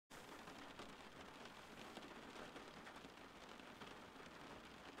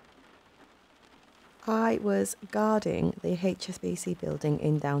I was guarding the HSBC building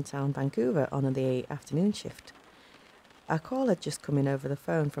in downtown Vancouver on the afternoon shift. A call had just come in over the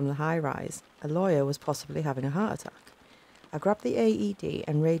phone from the high-rise. A lawyer was possibly having a heart attack. I grabbed the AED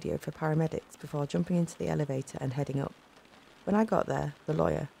and radioed for paramedics before jumping into the elevator and heading up. When I got there, the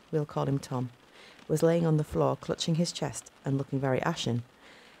lawyer, we'll call him Tom, was laying on the floor clutching his chest and looking very ashen.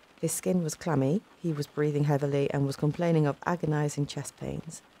 His skin was clammy, he was breathing heavily and was complaining of agonising chest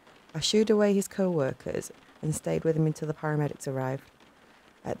pains. I shooed away his co-workers and stayed with him until the paramedics arrived.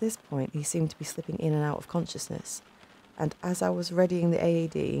 At this point, he seemed to be slipping in and out of consciousness, and as I was readying the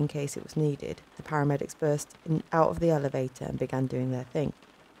AED in case it was needed, the paramedics burst out of the elevator and began doing their thing.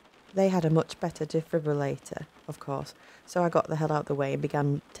 They had a much better defibrillator, of course, so I got the hell out of the way and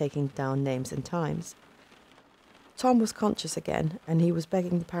began taking down names and times. Tom was conscious again, and he was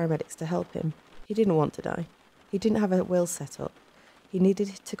begging the paramedics to help him. He didn't want to die. He didn't have a will set up. He needed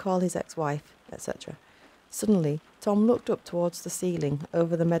to call his ex-wife, etc. Suddenly, Tom looked up towards the ceiling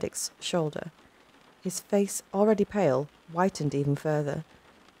over the medic's shoulder. His face, already pale, whitened even further.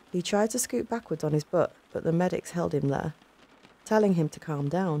 He tried to scoot backwards on his butt, but the medics held him there, telling him to calm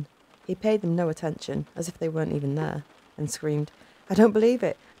down. He paid them no attention, as if they weren't even there, and screamed, "I don't believe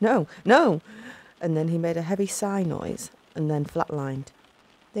it! No! No!" And then he made a heavy sigh noise, and then flatlined.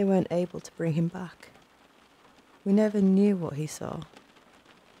 They weren't able to bring him back. We never knew what he saw.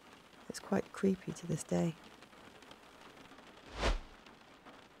 It's quite creepy to this day.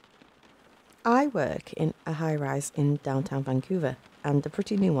 I work in a high-rise in downtown Vancouver, and a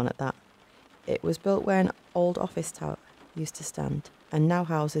pretty new one at that. It was built where an old office tower used to stand, and now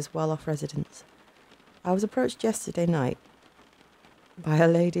houses well-off residents. I was approached yesterday night by a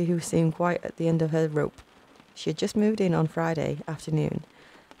lady who seemed quite at the end of her rope. She had just moved in on Friday afternoon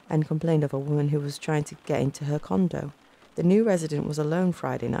and complained of a woman who was trying to get into her condo. The new resident was alone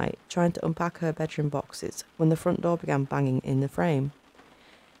Friday night, trying to unpack her bedroom boxes, when the front door began banging in the frame.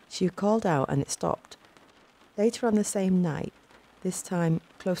 She called out and it stopped. Later on the same night, this time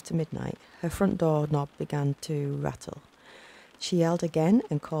close to midnight, her front door knob began to rattle. She yelled again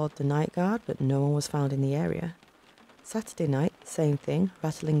and called the night guard, but no one was found in the area. Saturday night, same thing,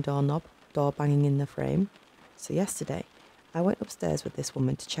 rattling doorknob, door banging in the frame. So yesterday, I went upstairs with this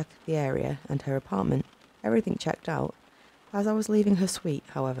woman to check the area and her apartment. Everything checked out. As I was leaving her suite,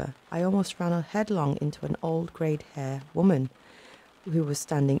 however, I almost ran headlong into an old grey-haired woman who was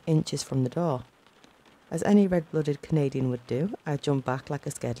standing inches from the door. As any red-blooded Canadian would do, I jumped back like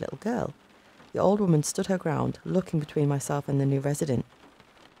a scared little girl. The old woman stood her ground, looking between myself and the new resident.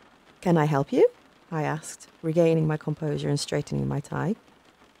 "Can I help you?" I asked, regaining my composure and straightening my tie.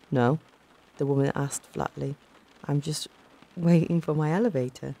 "No," the woman asked flatly. "I'm just waiting for my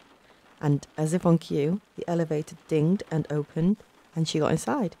elevator." And as if on cue, the elevator dinged and opened, and she got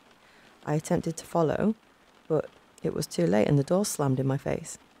inside. I attempted to follow, but it was too late and the door slammed in my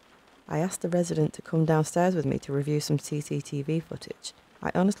face. I asked the resident to come downstairs with me to review some CCTV footage. I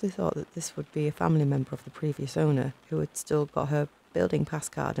honestly thought that this would be a family member of the previous owner who had still got her building pass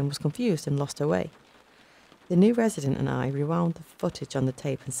card and was confused and lost her way. The new resident and I rewound the footage on the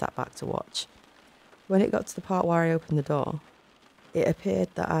tape and sat back to watch. When it got to the part where I opened the door, it appeared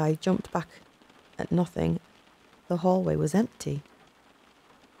that I jumped back at nothing. The hallway was empty.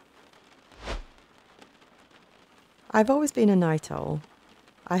 I've always been a night owl.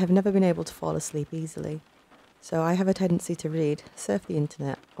 I have never been able to fall asleep easily, so I have a tendency to read, surf the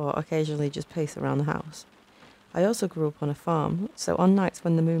internet, or occasionally just pace around the house. I also grew up on a farm, so on nights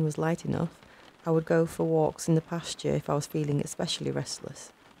when the moon was light enough, I would go for walks in the pasture if I was feeling especially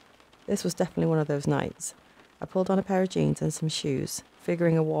restless. This was definitely one of those nights. I pulled on a pair of jeans and some shoes,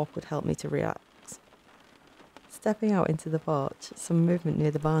 figuring a walk would help me to relax. Stepping out into the porch, some movement near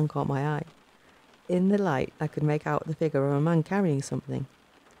the barn caught my eye. In the light, I could make out the figure of a man carrying something.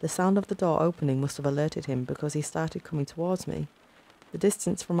 The sound of the door opening must have alerted him because he started coming towards me. The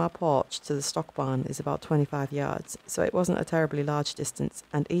distance from our porch to the stock barn is about 25 yards, so it wasn't a terribly large distance,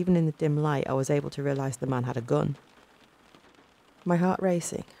 and even in the dim light I was able to realise the man had a gun. My heart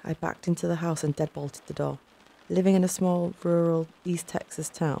racing, I backed into the house and deadbolted the door. Living in a small, rural East Texas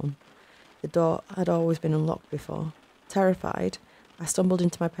town, the door had always been unlocked before. Terrified, I stumbled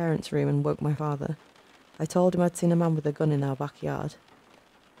into my parents' room and woke my father. I told him I'd seen a man with a gun in our backyard.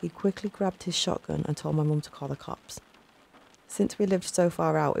 He quickly grabbed his shotgun and told my mum to call the cops. Since we lived so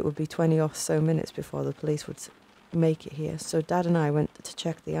far out, it would be 20 or so minutes before the police would make it here, so Dad and I went to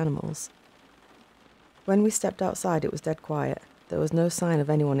check the animals. When we stepped outside, it was dead quiet. There was no sign of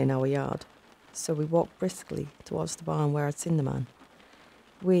anyone in our yard, so we walked briskly towards the barn where I'd seen the man.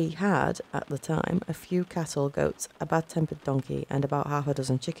 We had, at the time, a few cattle, goats, a bad-tempered donkey, and about half a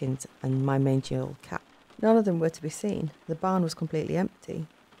dozen chickens, and my mangy old cat. None of them were to be seen. The barn was completely empty.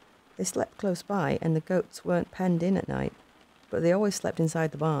 They slept close by, and the goats weren't penned in at night, but they always slept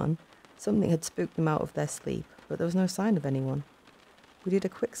inside the barn. Something had spooked them out of their sleep, but there was no sign of anyone. We did a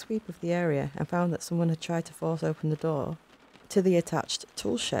quick sweep of the area and found that someone had tried to force open the door to the attached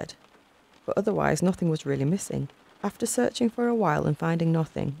tool shed, but otherwise nothing was really missing. After searching for a while and finding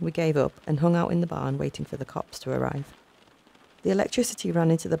nothing, we gave up and hung out in the barn waiting for the cops to arrive. The electricity ran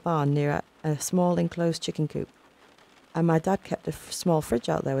into the barn near a small enclosed chicken coop, and my dad kept a small fridge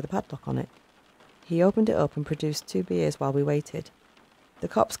out there with a padlock on it. He opened it up and produced 2 beers while we waited. The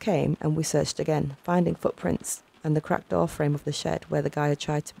cops came and we searched again, finding footprints and the cracked door frame of the shed where the guy had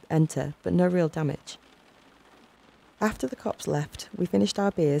tried to enter, but no real damage. After the cops left, we finished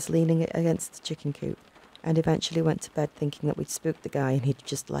our beers leaning against the chicken coop and eventually went to bed thinking that we'd spooked the guy and he'd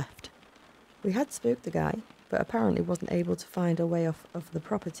just left. We had spooked the guy, but apparently wasn't able to find a way off of the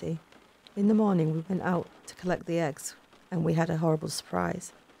property. In the morning we went out to collect the eggs and we had a horrible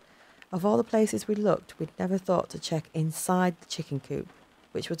surprise. Of all the places we looked, we'd never thought to check inside the chicken coop,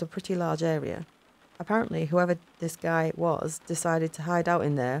 which was a pretty large area. Apparently, whoever this guy was decided to hide out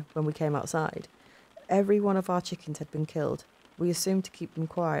in there when we came outside. Every one of our chickens had been killed. We assumed to keep them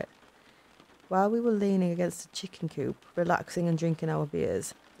quiet. While we were leaning against the chicken coop, relaxing and drinking our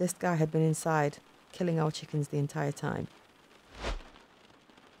beers, this guy had been inside, killing our chickens the entire time.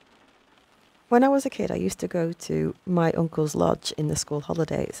 When I was a kid, I used to go to my uncle's lodge in the school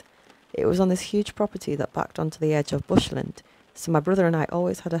holidays. It was on this huge property that backed onto the edge of bushland, so my brother and I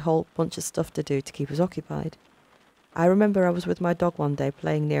always had a whole bunch of stuff to do to keep us occupied. I remember I was with my dog one day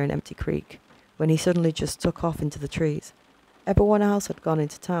playing near an empty creek, when he suddenly just took off into the trees. Everyone else had gone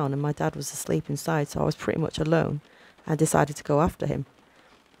into town and my dad was asleep inside, so I was pretty much alone and decided to go after him.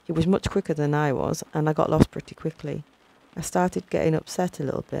 He was much quicker than I was and I got lost pretty quickly. I started getting upset a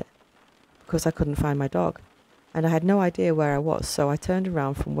little bit because I couldn't find my dog, and I had no idea where I was, so I turned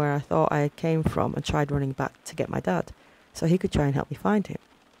around from where I thought I came from and tried running back to get my dad, so he could try and help me find him.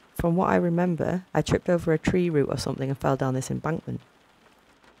 From what I remember, I tripped over a tree root or something and fell down this embankment.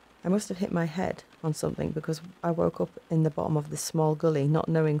 I must have hit my head on something because I woke up in the bottom of this small gully, not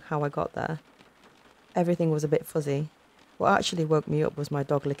knowing how I got there. Everything was a bit fuzzy. What actually woke me up was my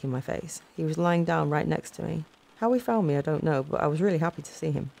dog licking my face. He was lying down right next to me. How he found me, I don't know, but I was really happy to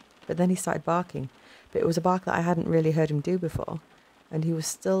see him. But then he started barking, but it was a bark that I hadn't really heard him do before, and he was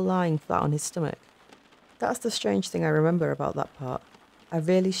still lying flat on his stomach. That's the strange thing I remember about that part. A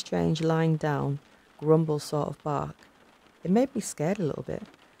really strange lying down, grumble sort of bark. It made me scared a little bit.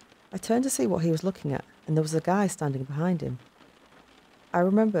 I turned to see what he was looking at, and there was a guy standing behind him. I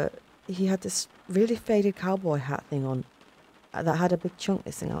remember he had this really faded cowboy hat thing on that had a big chunk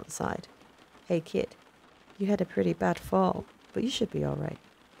missing out the side. "Hey kid, you had a pretty bad fall, but you should be alright.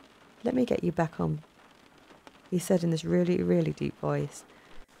 Let me get you back home," he said in this really, really deep voice.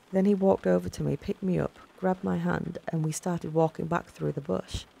 Then he walked over to me, picked me up, grabbed my hand, and we started walking back through the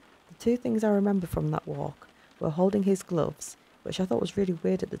bush. The 2 things I remember from that walk were holding his gloves, which I thought was really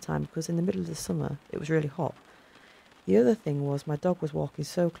weird at the time because in the middle of the summer it was really hot. The other thing was my dog was walking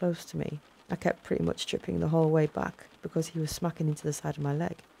so close to me, I kept pretty much tripping the whole way back because he was smacking into the side of my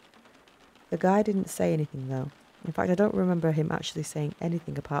leg. The guy didn't say anything though. In fact, I don't remember him actually saying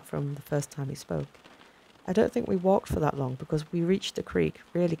anything apart from the first time he spoke. I don't think we walked for that long because we reached the creek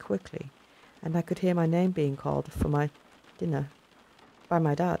really quickly and I could hear my name being called for my dinner by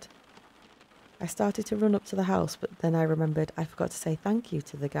my dad. I started to run up to the house, but then I remembered I forgot to say thank you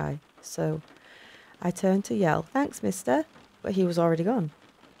to the guy, so I turned to yell, "Thanks, mister," but he was already gone.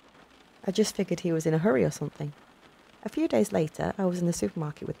 I just figured he was in a hurry or something. A few days later, I was in the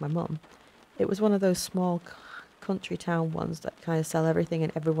supermarket with my mum. It was one of those small country town ones that kind of sell everything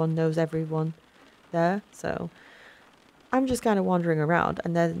and everyone knows everyone there, so I'm just kind of wandering around,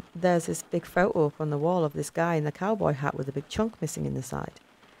 and then there's this big photo up on the wall of this guy in the cowboy hat with a big chunk missing in the side.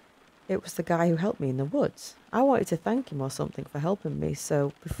 It was the guy who helped me in the woods. I wanted to thank him or something for helping me,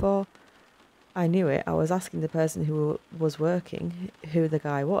 so before I knew it, I was asking the person who was working who the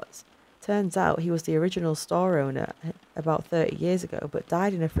guy was. Turns out he was the original store owner about 30 years ago, but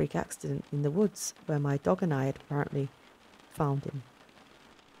died in a freak accident in the woods where my dog and I had apparently found him.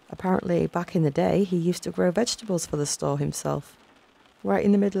 Apparently, back in the day, he used to grow vegetables for the store himself, right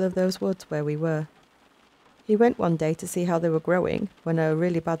in the middle of those woods where we were. He went one day to see how they were growing when a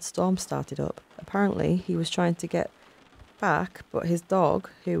really bad storm started up. Apparently, he was trying to get back, but his dog,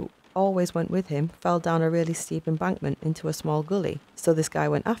 who always went with him, fell down a really steep embankment into a small gully, so this guy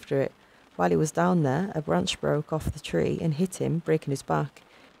went after it. While he was down there, a branch broke off the tree and hit him, breaking his back,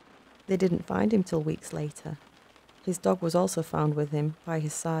 They didn't find him till weeks later. His dog was also found with him by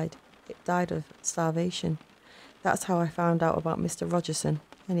his side. It died of starvation. That's how I found out about Mr. Rogerson,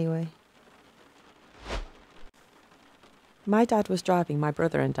 anyway. My dad was driving my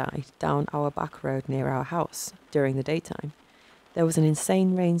brother and I down our back road near our house during the daytime. There was an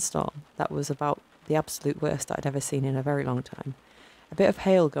insane rainstorm that was about the absolute worst I'd ever seen in a very long time. A bit of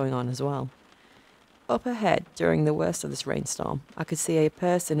hail going on as well. Up ahead, during the worst of this rainstorm, I could see a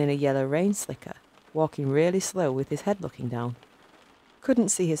person in a yellow rain slicker, walking really slow with his head looking down. Couldn't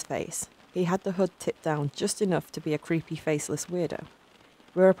see his face. He had the hood tipped down just enough to be a creepy faceless weirdo.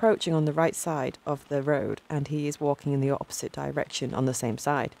 We're approaching on the right side of the road and he is walking in the opposite direction on the same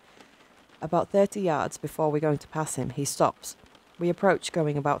side. About 30 yards before we're going to pass him, he stops. We approach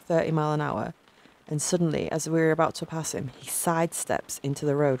going about 30 miles an hour and suddenly, as we're about to pass him, he sidesteps into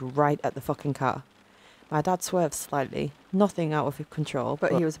the road right at the fucking car. My dad swerves slightly, nothing out of control,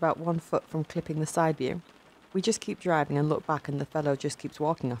 but he was about 1 foot from clipping the side view. We just keep driving and look back and the fellow just keeps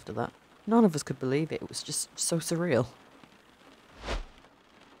walking after that. None of us could believe it. It was just so surreal.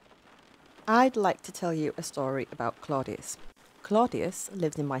 I'd like to tell you a story about Claudius. Claudius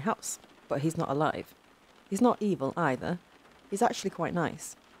lives in my house, but he's not alive. He's not evil either. He's actually quite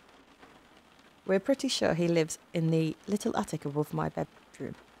nice. We're pretty sure he lives in the little attic above my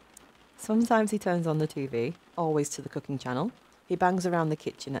bedroom. Sometimes he turns on the TV, always to the cooking channel. He bangs around the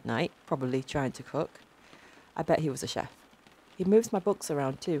kitchen at night, probably trying to cook. I bet he was a chef. He moves my books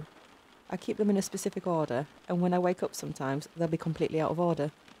around too. I keep them in a specific order, and when I wake up sometimes, they'll be completely out of order.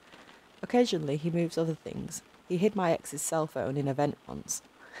 Occasionally, he moves other things. He hid my ex's cell phone in a vent once.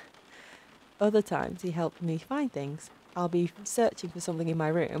 Other times, he helped me find things. I'll be searching for something in my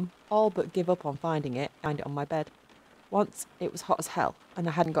room, all but give up on finding it, and find it on my bed. Once, it was hot as hell, and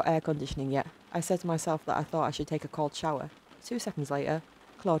I hadn't got air conditioning yet. I said to myself that I thought I should take a cold shower. 2 seconds later,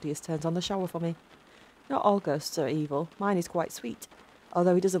 Claudius turns on the shower for me. Not all ghosts are evil. Mine is quite sweet,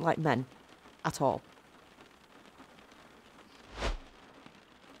 although he doesn't like men. At all.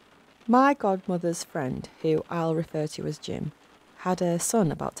 My godmother's friend, who I'll refer to as Jim, had a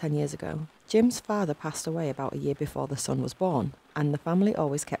son about 10 years ago. Jim's father passed away about a year before the son was born, and the family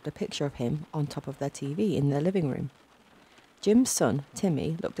always kept a picture of him on top of their TV in their living room. Jim's son,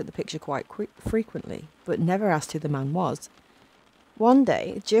 Timmy, looked at the picture quite frequently, but never asked who the man was. One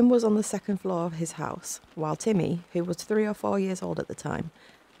day, Jim was on the second floor of his house, while Timmy, who was 3 or 4 years old at the time,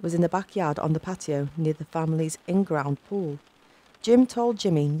 was in the backyard on the patio near the family's in-ground pool. Jim told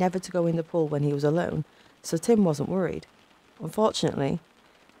Jimmy never to go in the pool when he was alone, so Tim wasn't worried. Unfortunately,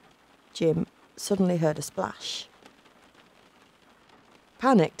 Jim suddenly heard a splash.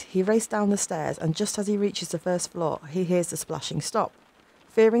 Panicked, he raced down the stairs, and just as he reaches the first floor, he hears the splashing stop.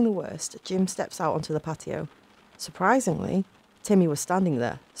 Fearing the worst, Jim steps out onto the patio. Surprisingly, Timmy was standing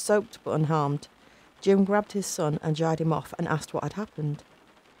there, soaked but unharmed. Jim grabbed his son and dried him off and asked what had happened.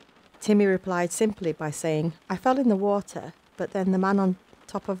 Timmy replied simply by saying, "I fell in the water, but then the man on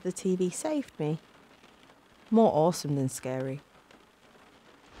top of the TV saved me." More awesome than scary.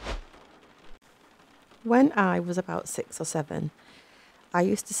 When I was about 6 or 7, I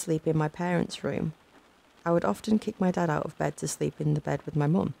used to sleep in my parents' room. I would often kick my dad out of bed to sleep in the bed with my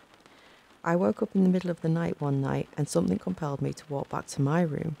mum. I woke up in the middle of the night one night and something compelled me to walk back to my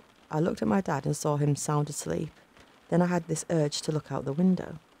room. I looked at my dad and saw him sound asleep. Then I had this urge to look out the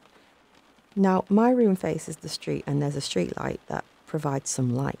window. Now, my room faces the street and there's a street light that provides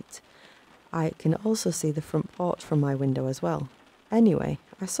some light. I can also see the front porch from my window as well. Anyway,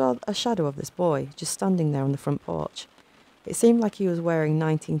 I saw a shadow of this boy just standing there on the front porch. It seemed like he was wearing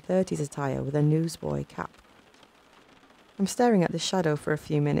 1930s attire with a newsboy cap. I'm staring at this shadow for a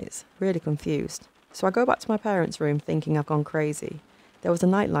few minutes, really confused. So I go back to my parents' room thinking I've gone crazy. There was a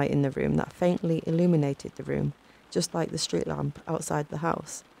nightlight in the room that faintly illuminated the room, just like the street lamp outside the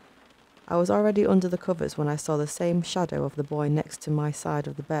house. I was already under the covers when I saw the same shadow of the boy next to my side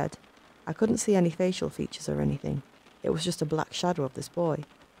of the bed. I couldn't see any facial features or anything. It was just a black shadow of this boy.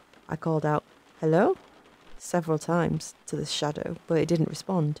 I called out, "Hello?" several times to this shadow, but it didn't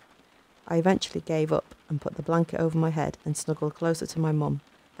respond. I eventually gave up and put the blanket over my head and snuggled closer to my mum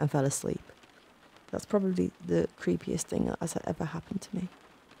and fell asleep. That's probably the creepiest thing that has ever happened to me.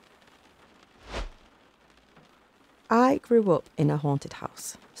 I grew up in a haunted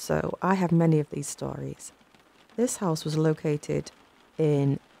house, so I have many of these stories. This house was located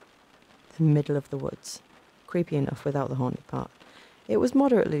in the middle of the woods. Creepy enough without the haunted part. It was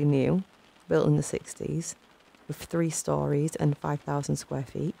moderately new, built in the 60s, with 3 stories and 5,000 square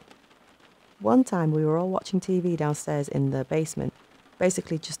feet. One time we were all watching TV downstairs in the basement,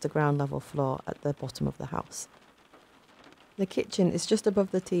 basically just the ground level floor at the bottom of the house. The kitchen is just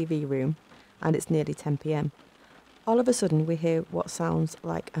above the TV room, and it's nearly 10 p.m. All of a sudden, we hear what sounds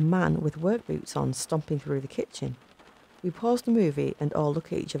like a man with work boots on stomping through the kitchen. We pause the movie and all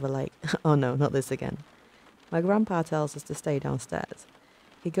look at each other like, oh no, not this again. My grandpa tells us to stay downstairs.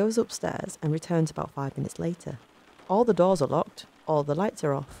 He goes upstairs and returns about 5 minutes later. All the doors are locked, all the lights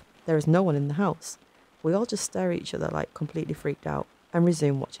are off, there is no one in the house. We all just stare at each other like completely freaked out and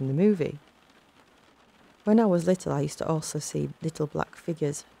resume watching the movie. When I was little, I used to also see little black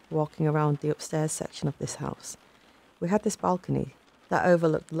figures walking around the upstairs section of this house. We had this balcony that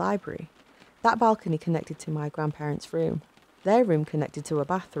overlooked the library. That balcony connected to my grandparents' room. Their room connected to a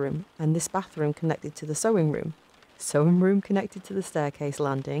bathroom, and this bathroom connected to the sewing room. Sewing room connected to the staircase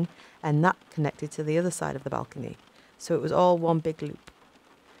landing, and that connected to the other side of the balcony. So it was all one big loop.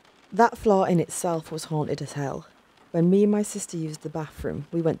 That floor in itself was haunted as hell. When me and my sister used the bathroom,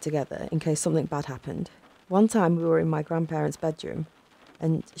 we went together in case something bad happened. One time we were in my grandparents' bedroom,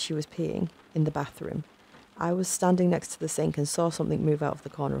 and she was peeing in the bathroom. I was standing next to the sink and saw something move out of the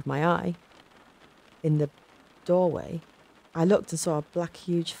corner of my eye. In the doorway, I looked and saw a black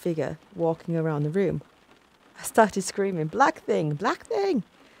huge figure walking around the room. I started screaming, "Black thing, black thing!"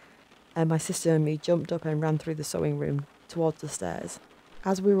 And my sister and me jumped up and ran through the sewing room towards the stairs.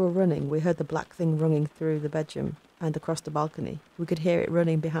 As we were running, we heard the black thing running through the bedroom and across the balcony. We could hear it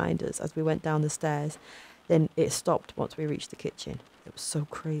running behind us as we went down the stairs. Then it stopped once we reached the kitchen. It was so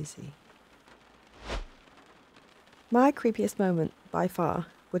crazy. My creepiest moment, by far,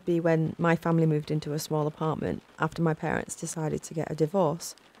 would be when my family moved into a small apartment after my parents decided to get a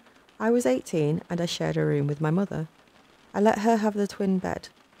divorce. I was 18 and I shared a room with my mother. I let her have the twin bed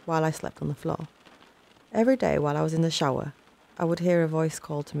while I slept on the floor. Every day while I was in the shower, I would hear a voice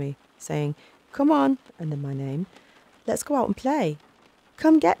call to me, saying, "Come on," and then my name. "Let's go out and play.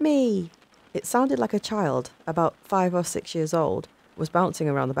 Come get me." It sounded like a child, about 5 or 6 years old, was bouncing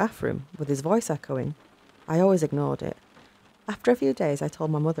around the bathroom with his voice echoing. I always ignored it. After a few days, I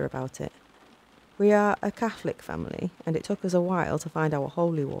told my mother about it. We are a Catholic family, and it took us a while to find our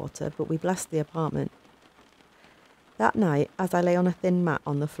holy water, but we blessed the apartment. That night, as I lay on a thin mat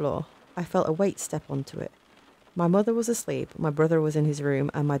on the floor, I felt a weight step onto it. My mother was asleep, my brother was in his room,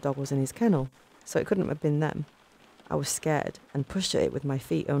 and my dog was in his kennel, so it couldn't have been them. I was scared and pushed at it with my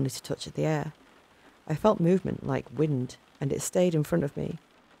feet only to touch the air. I felt movement like wind, and it stayed in front of me.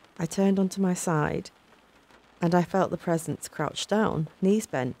 I turned onto my side, and I felt the presence crouched down, knees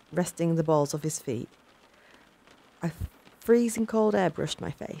bent, resting the balls of his feet. A freezing cold air brushed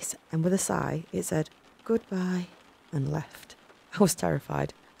my face, and with a sigh, it said, "Goodbye," and left. I was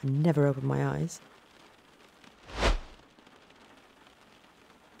terrified and never opened my eyes.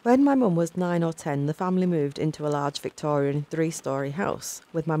 When my mum was 9 or 10, the family moved into a large Victorian 3-storey house,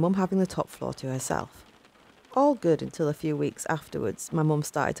 with my mum having the top floor to herself. All good until a few weeks afterwards, my mum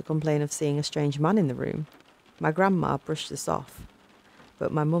started to complain of seeing a strange man in the room. My grandma brushed this off,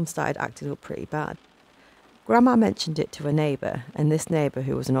 but my mum started acting up pretty bad. Grandma mentioned it to a neighbour, and this neighbour,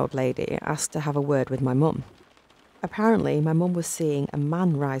 who was an old lady, asked to have a word with my mum. Apparently, my mum was seeing a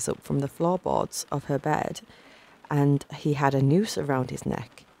man rise up from the floorboards of her bed, and he had a noose around his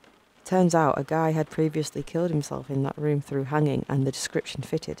neck. Turns out a guy had previously killed himself in that room through hanging, and the description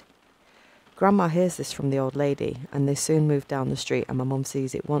fitted. Grandma hears this from the old lady, and they soon move down the street, and my mum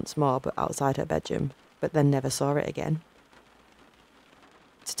sees it once more but outside her bedroom, but then never saw it again.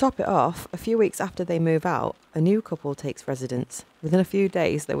 To top it off, a few weeks after they move out, a new couple takes residence. Within a few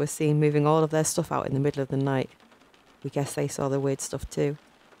days, they were seen moving all of their stuff out in the middle of the night. We guess they saw the weird stuff too.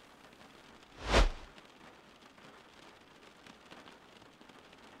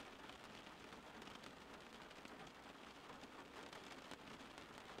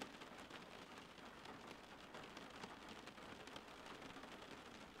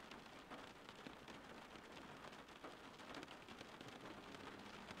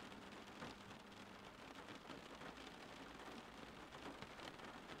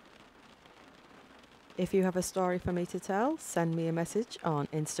 If you have a story for me to tell, send me a message on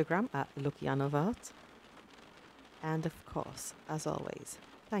Instagram at Lukjanovart. And of course, as always,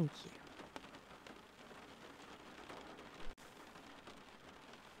 thank you.